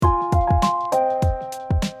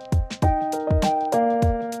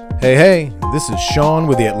Hey, this is Sean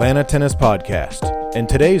with the Atlanta Tennis Podcast, and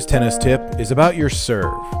today's tennis tip is about your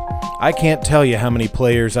serve. I can't tell you how many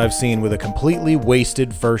players I've seen with a completely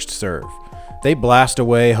wasted first serve. They blast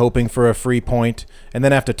away hoping for a free point, and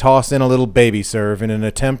then have to toss in a little baby serve in an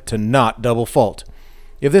attempt to not double fault.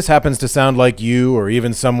 If this happens to sound like you or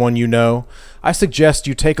even someone you know, I suggest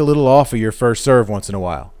you take a little off of your first serve once in a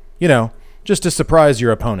while. You know, just to surprise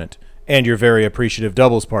your opponent and your very appreciative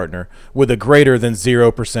doubles partner with a greater than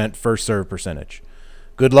 0% first serve percentage.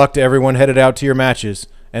 Good luck to everyone headed out to your matches,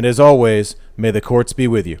 and as always, may the courts be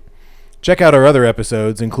with you. Check out our other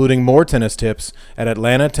episodes, including more tennis tips, at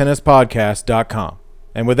atlantatennispodcast.com.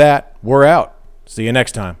 And with that, we're out. See you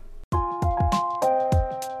next time.